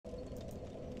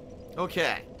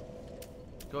Okay.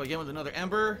 Go again with another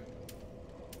ember.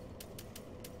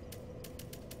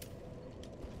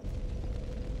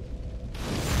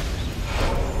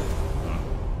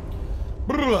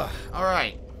 All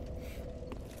right.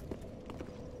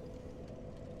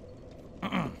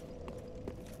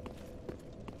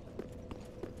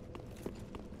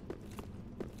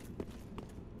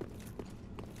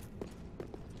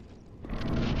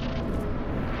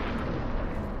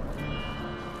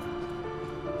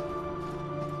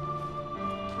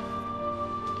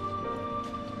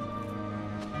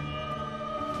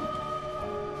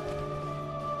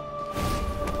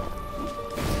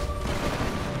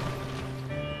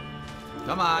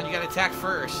 Come on, you gotta attack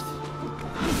first.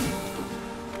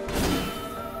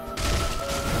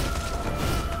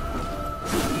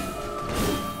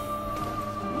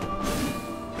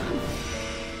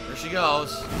 There she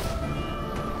goes.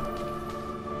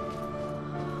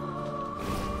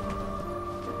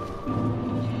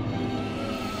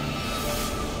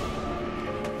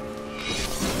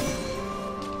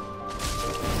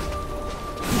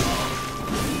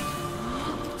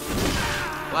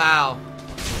 Wow.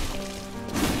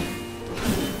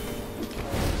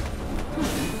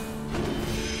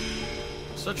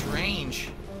 Such range.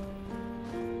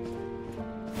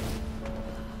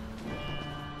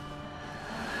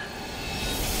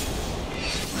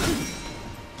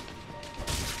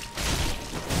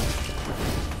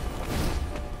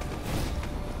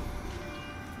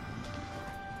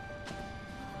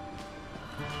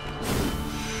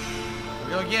 Here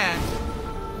we go again.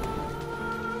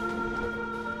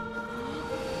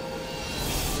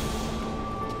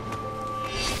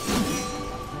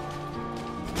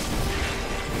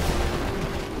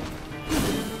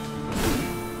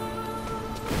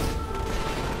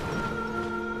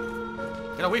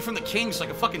 Get away from the king so I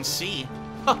can fucking see.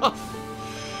 I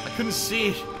couldn't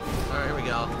see. Alright, here we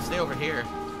go. Stay over here.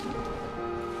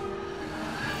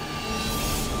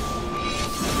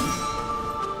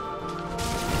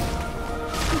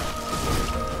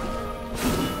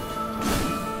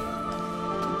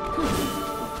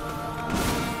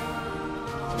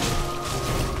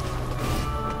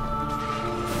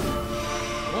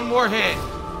 One more hit.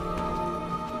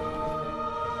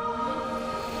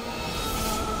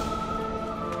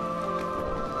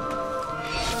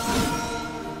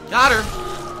 Got her.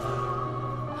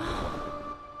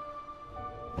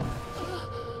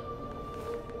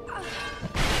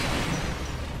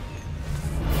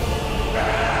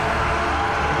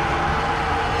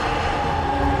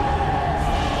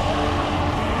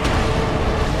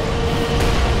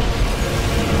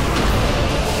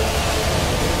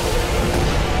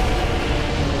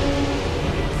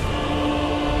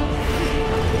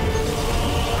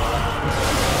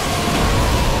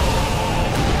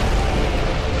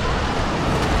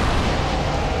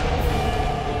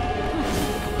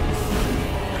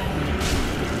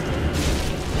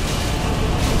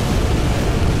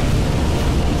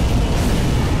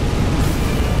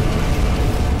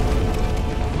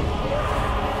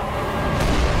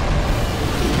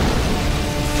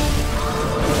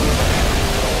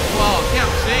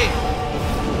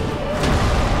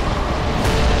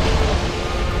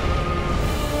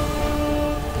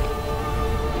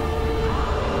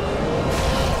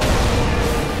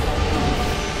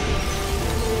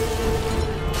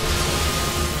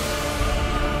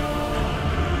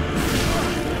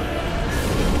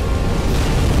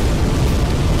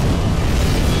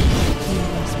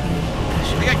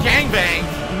 Gangbang!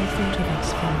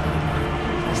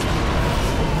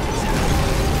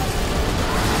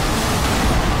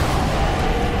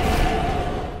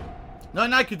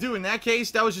 Nothing I could do in that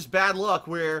case. That was just bad luck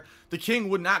where the king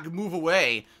would not move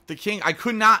away. The king, I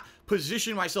could not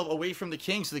position myself away from the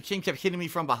king, so the king kept hitting me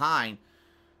from behind.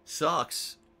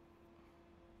 Sucks.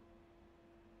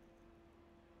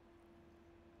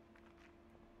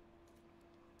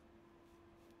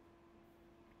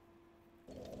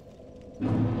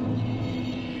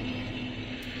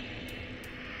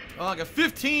 Oh, I got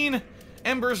 15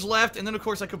 embers left, and then of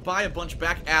course I could buy a bunch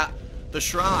back at the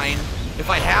shrine if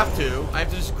I have to. I have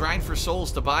to just grind for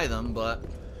souls to buy them, but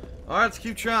alright, let's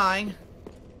keep trying.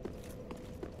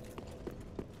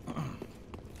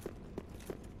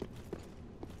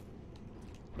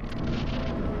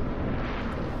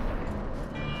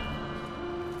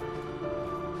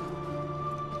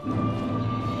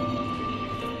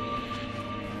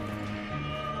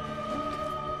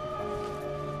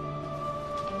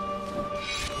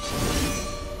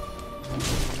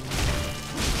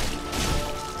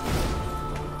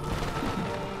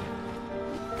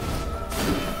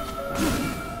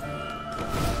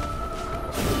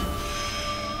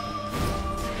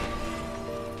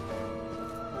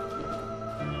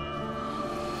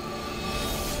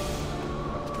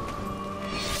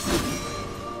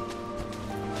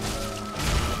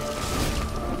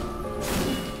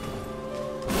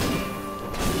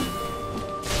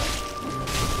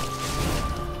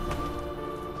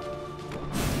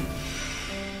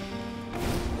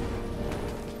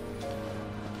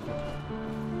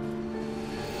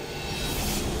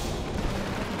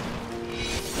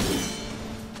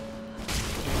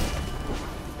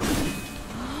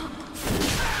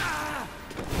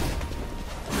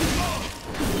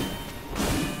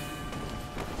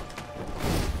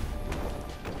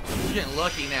 getting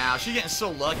lucky now. She's getting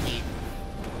so lucky.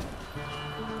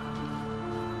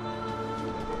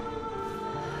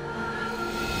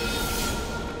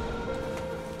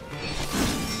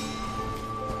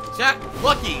 Is that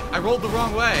lucky? I rolled the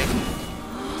wrong way.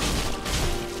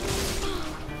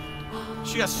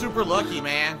 She got super lucky,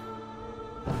 man.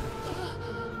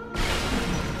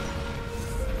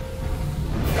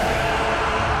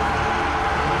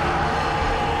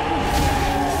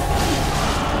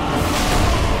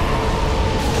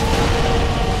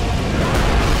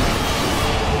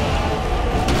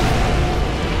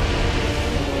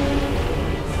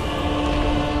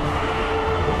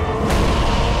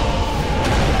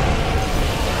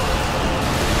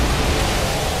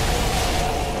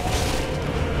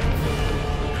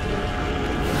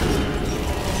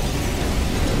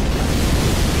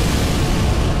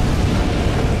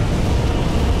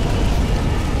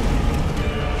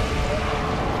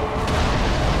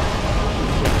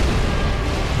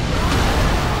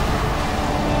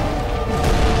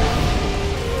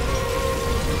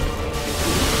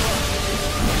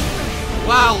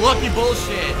 Wow, lucky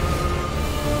bullshit.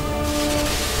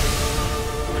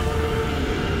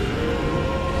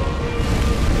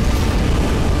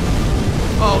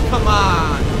 Oh, come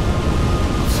on.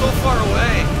 I'm so far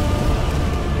away.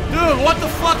 Dude, what the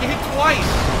fuck? I hit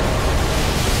twice.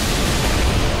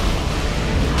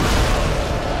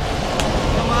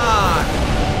 Come on.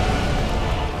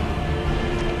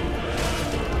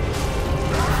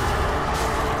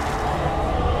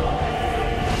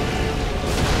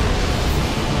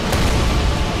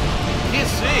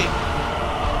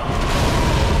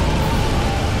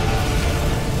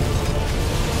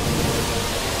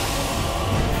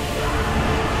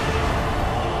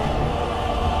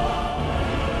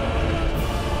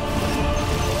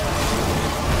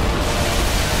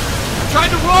 Trying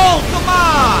to roll, come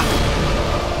on!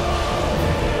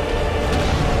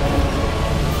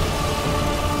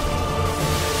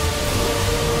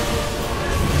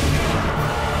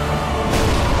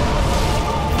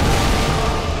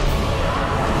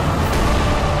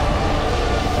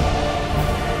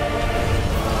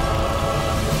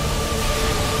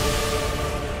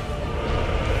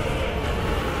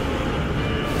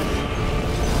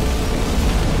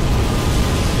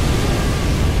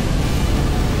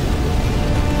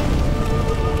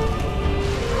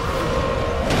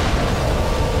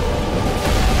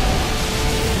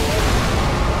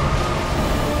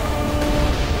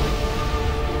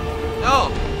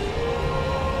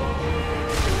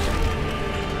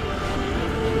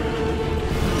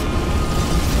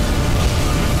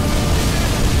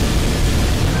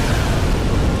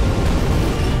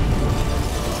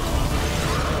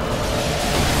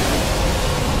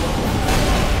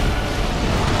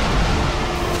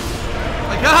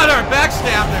 God, our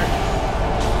backstabbed her.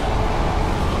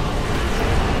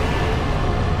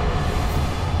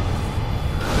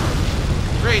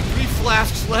 Great, 3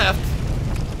 flasks left.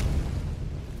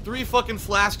 3 fucking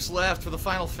flasks left for the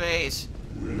final phase.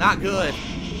 Not good.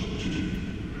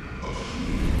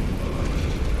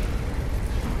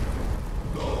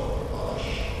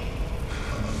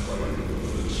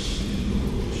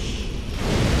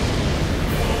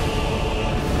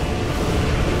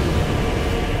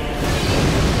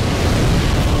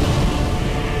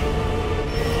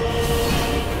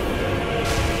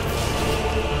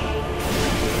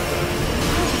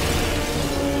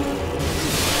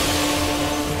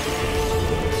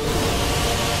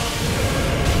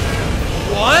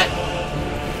 What?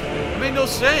 That made no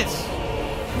sense.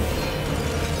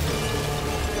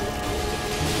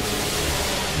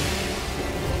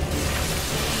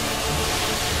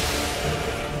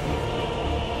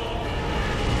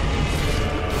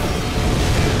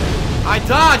 I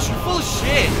dodged. You're full of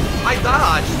shit. I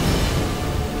dodged.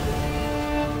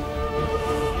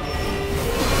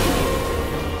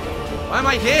 Why am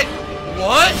I hit?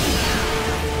 What?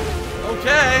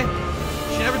 Okay.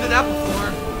 She never did that before.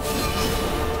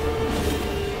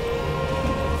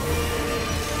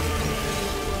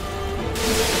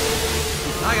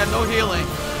 I got no healing.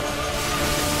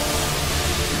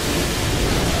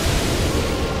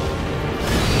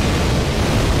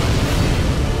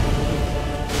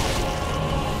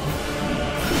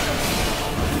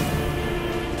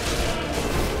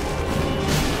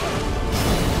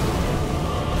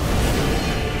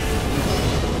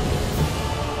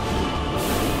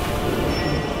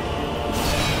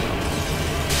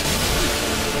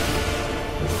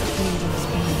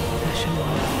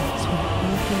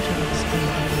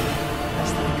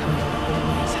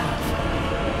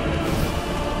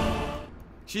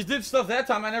 She did stuff that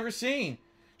time I never seen.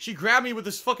 She grabbed me with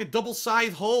this fucking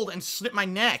double-scythe hold and snipped my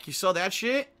neck. You saw that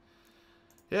shit?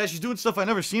 Yeah, she's doing stuff I've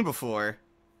never seen before.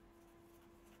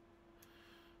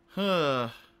 Huh.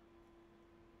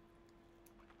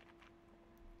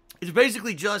 It's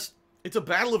basically just... It's a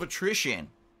battle of attrition.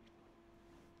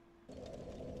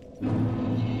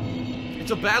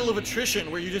 It's a battle of attrition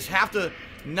where you just have to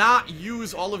not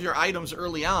use all of your items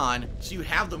early on, so you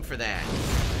have them for that.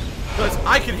 Because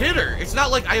I can hit her. It's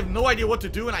not like I have no idea what to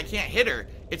do and I can't hit her.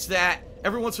 It's that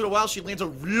every once in a while she lands a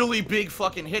really big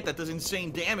fucking hit that does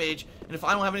insane damage, and if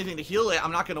I don't have anything to heal it,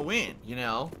 I'm not gonna win, you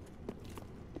know?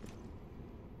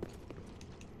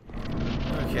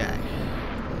 Okay.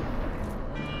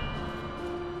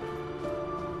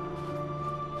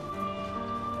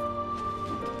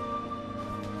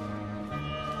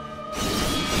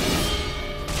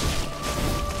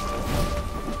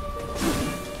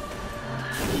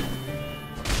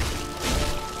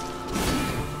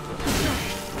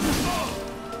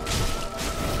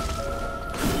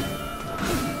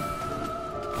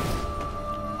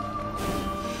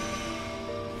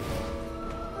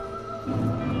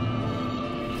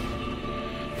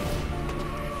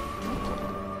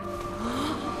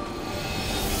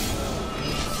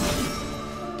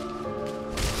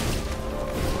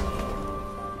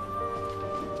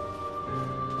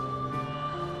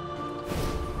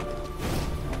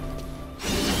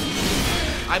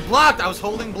 I blocked! I was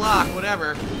holding block,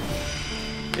 whatever.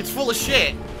 It's full of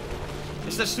shit.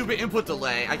 It's that stupid input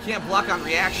delay. I can't block on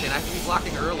reaction. I have to be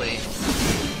blocking early.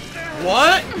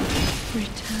 What?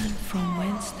 Return from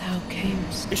whence thou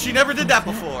camest. She never did that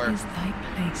before. That is thy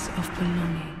place of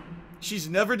belonging. She's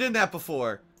never did that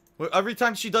before. Every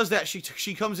time she does that,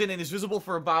 she comes in and is visible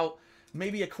for about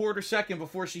maybe a quarter second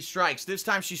before she strikes. This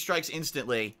time she strikes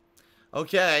instantly.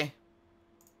 Okay.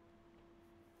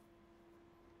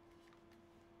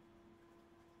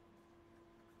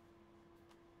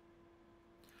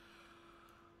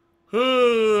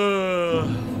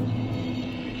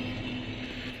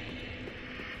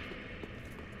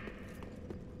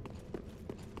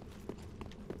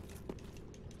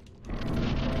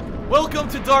 Welcome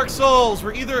to Dark Souls,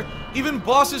 where even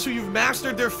bosses who you've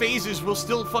mastered their phases will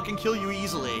still fucking kill you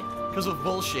easily because of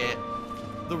bullshit.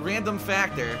 The random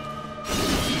factor.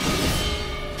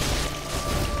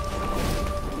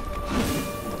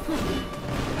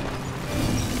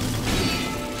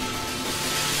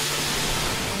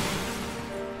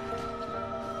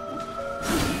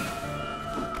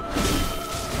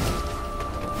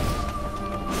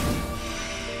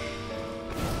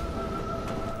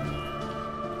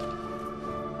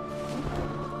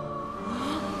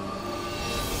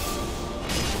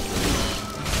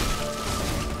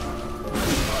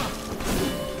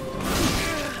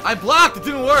 I blocked, it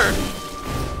didn't work.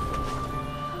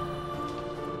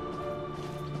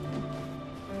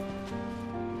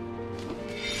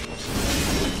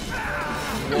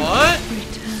 What?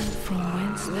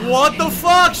 What the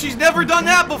fuck? She's never done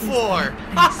that before.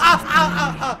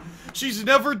 She's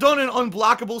never done an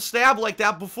unblockable stab like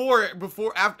that before,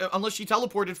 unless she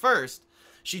teleported first.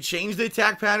 She changed the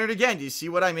attack pattern again. Do you see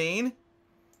what I mean?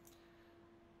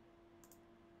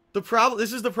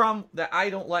 This is the problem that I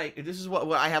don't like. This is what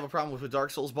I have a problem with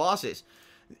Dark Souls bosses.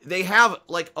 They have,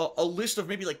 like, a list of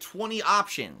maybe, like, 20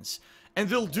 options. And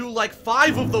they'll do, like,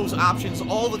 5 of those options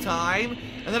all the time.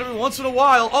 And then every once in a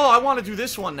while, oh, I want to do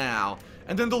this one now.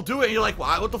 And then they'll do it, and you're like,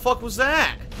 what the fuck was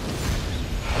that?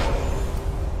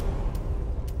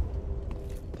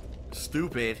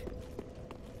 Stupid.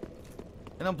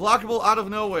 And unblockable out of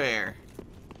nowhere.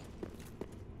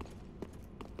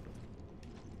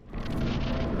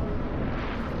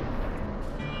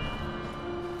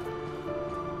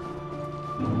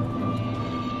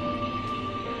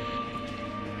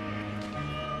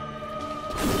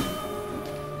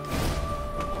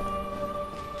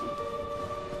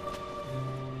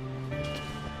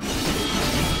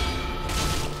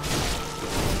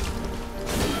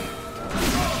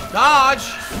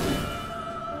 Dodge!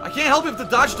 I can't help it if the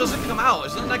dodge doesn't come out.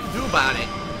 There's nothing I can do about it.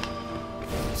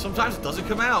 Sometimes it doesn't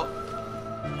come out.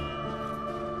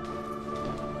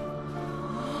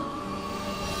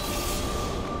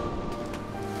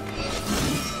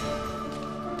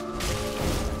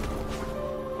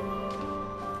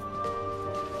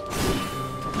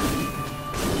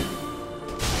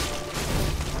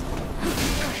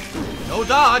 No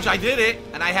dodge, I did it.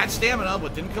 And I had stamina,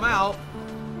 but didn't come out.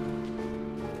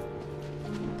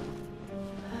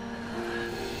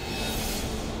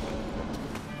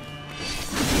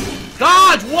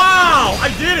 Dodge! Wow! I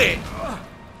did it!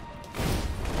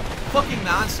 Fucking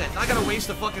nonsense. I gotta waste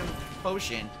a fucking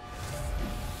potion.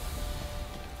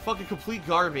 Fucking complete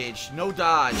garbage. No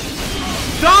dodge.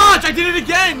 Dodge! I did it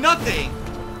again! Nothing!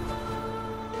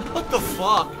 What the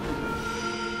fuck?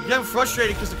 Yeah, I'm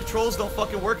frustrated because the controls don't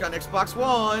fucking work on Xbox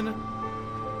One.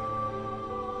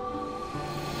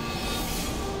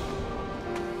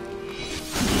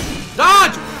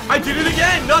 Dodge! I did it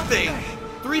again! Nothing!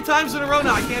 3 times in a row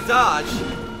now, I can't dodge.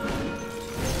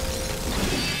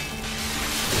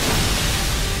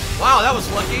 Wow, that was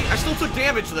lucky. I still took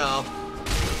damage, though.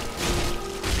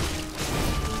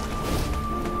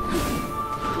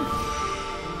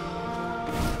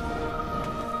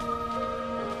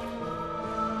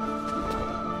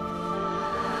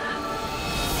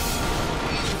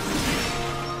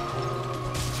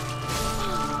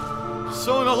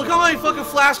 So, no, look how many fucking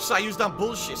flasks I used on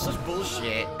bullshit. Such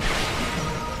bullshit.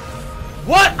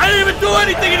 What? I didn't even do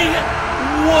anything and he hit.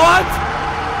 What?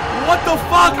 What the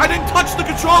fuck? I didn't touch the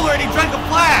controller and he drank a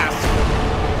flask.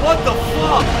 What the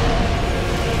fuck?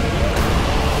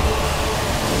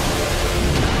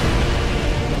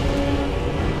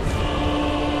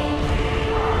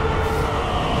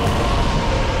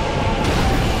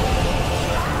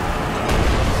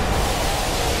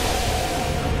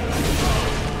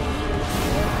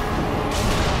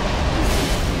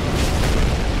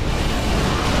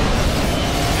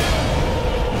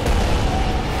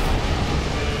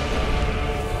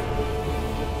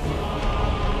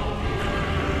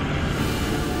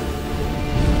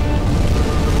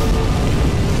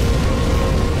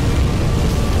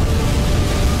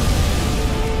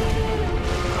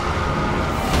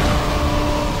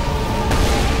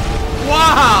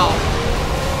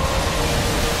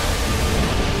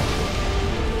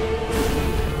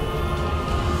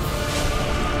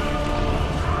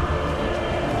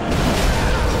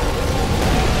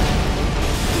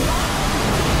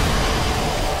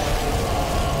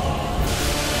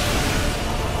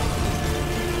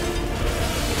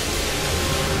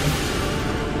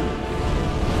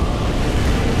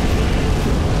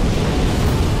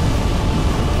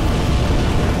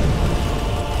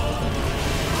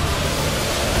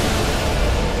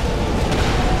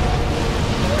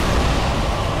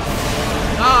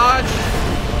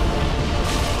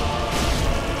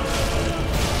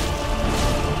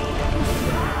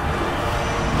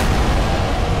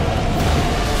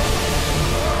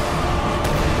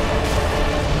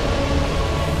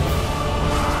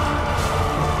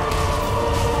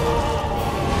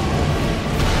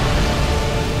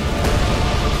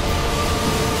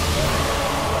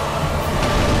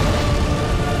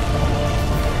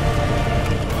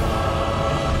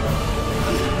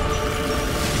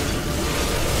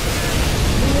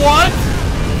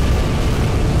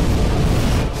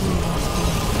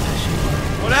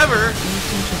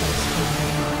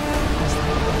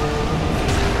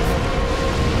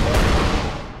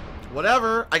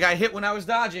 Whatever. I got hit when I was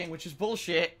dodging, which is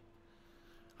bullshit.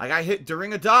 I got hit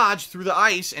during a dodge through the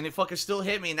ice, and it fucking still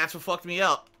hit me, and that's what fucked me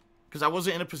up. Because I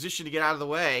wasn't in a position to get out of the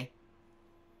way.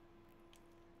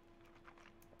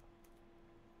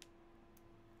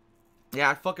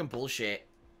 Yeah, fucking bullshit.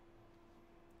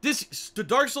 The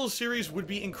Dark Souls series would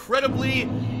be incredibly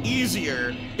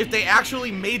easier if they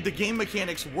actually made the game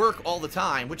mechanics work all the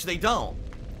time, which they don't.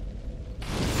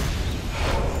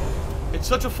 It's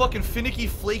such a fucking finicky,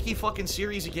 flaky fucking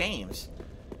series of games.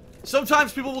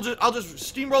 Sometimes people will I'll just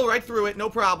steamroll right through it, no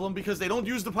problem, because they don't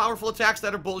use the powerful attacks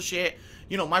that are bullshit.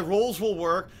 You know, my rolls will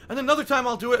work. And then another time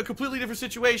I'll do it, a completely different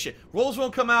situation. Rolls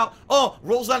won't come out. Oh,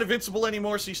 roll's not invincible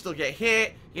anymore, so you still get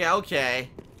hit. Yeah, okay.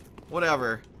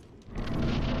 Whatever.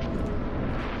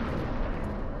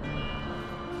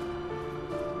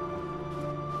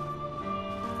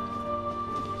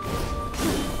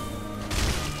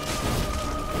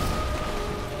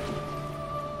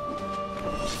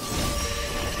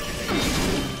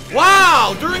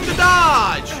 Wow! During the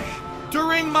dodge!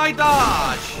 During my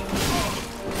dodge!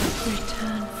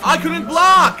 I couldn't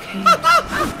block!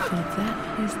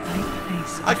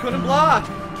 I couldn't block!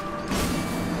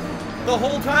 The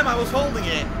whole time I was holding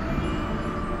it.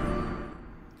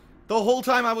 The whole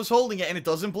time I was holding it and it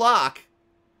doesn't block.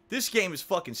 This game is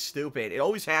fucking stupid. It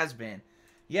always has been.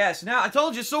 Yes, now I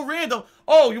told you, it's so random.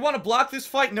 Oh, you want to block this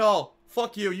fight? No.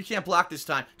 Fuck you, you can't block this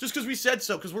time. Just because we said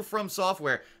so, because we're From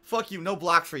Software. Fuck you, no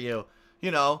block for you.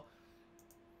 You know.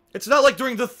 It's not like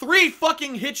during the 3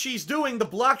 fucking hits she's doing, the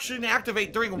block shouldn't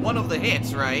activate during one of the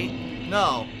hits, right?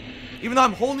 No. Even though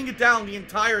I'm holding it down the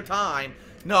entire time,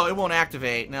 no, it won't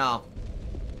activate, no.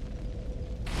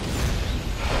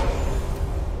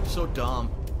 So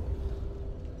dumb.